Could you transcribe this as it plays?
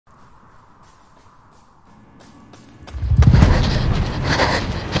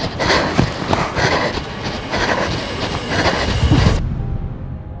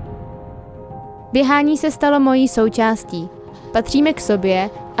Běhání se stalo mojí součástí. Patříme k sobě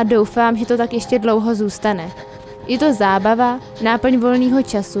a doufám, že to tak ještě dlouho zůstane. Je to zábava, náplň volného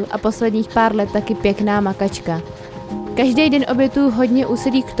času a posledních pár let taky pěkná makačka. Každý den obětuju hodně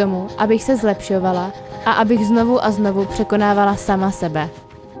úsilí k tomu, abych se zlepšovala a abych znovu a znovu překonávala sama sebe.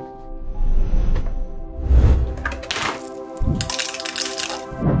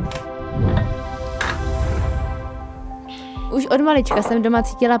 Už od malička jsem doma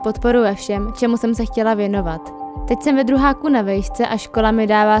cítila podporu ve všem, čemu jsem se chtěla věnovat. Teď jsem ve druháku na vejšce a škola mi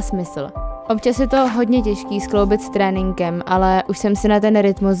dává smysl. Občas je to hodně těžký skloubit s tréninkem, ale už jsem si na ten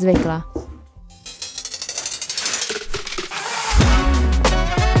rytmus zvykla.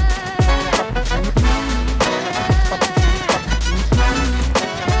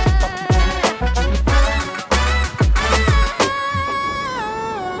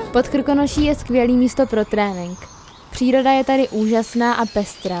 Pod Krkonoší je skvělý místo pro trénink. Příroda je tady úžasná a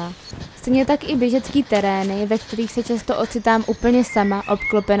pestrá. Stejně tak i běžecký terény, ve kterých se často ocitám úplně sama,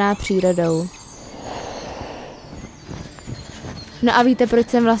 obklopená přírodou. No a víte, proč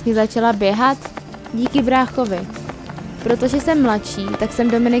jsem vlastně začala běhat? Díky bráchovi. Protože jsem mladší, tak jsem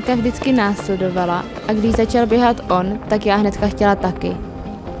Dominika vždycky následovala a když začal běhat on, tak já hnedka chtěla taky.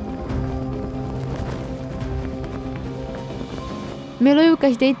 Miluju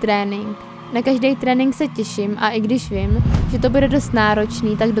každý trénink. Na každý trénink se těším a i když vím, že to bude dost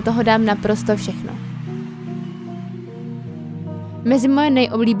náročný, tak do toho dám naprosto všechno. Mezi moje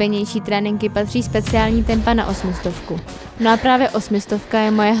nejoblíbenější tréninky patří speciální tempa na 800. No a právě 800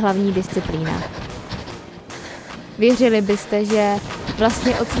 je moje hlavní disciplína. Věřili byste, že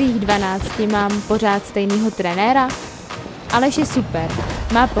vlastně od svých 12 mám pořád stejného trenéra? Aleš je super,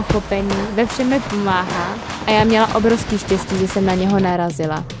 má pochopení, ve všem mi pomáhá a já měla obrovský štěstí, že jsem na něho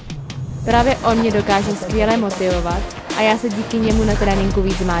narazila. Právě on mě dokáže skvěle motivovat a já se díky němu na tréninku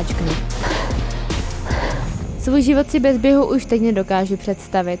víc zmáčknu. Svůj život si bez běhu už teď nedokážu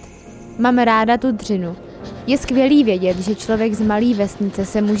představit. Mám ráda tu dřinu. Je skvělý vědět, že člověk z malé vesnice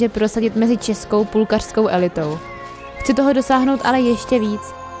se může prosadit mezi českou půlkařskou elitou. Chci toho dosáhnout ale ještě víc.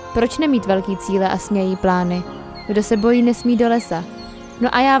 Proč nemít velký cíle a smělý plány? Kdo se bojí, nesmí do lesa.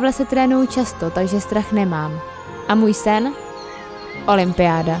 No a já v lese trénuju často, takže strach nemám. A můj sen?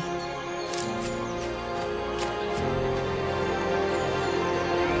 Olympiáda.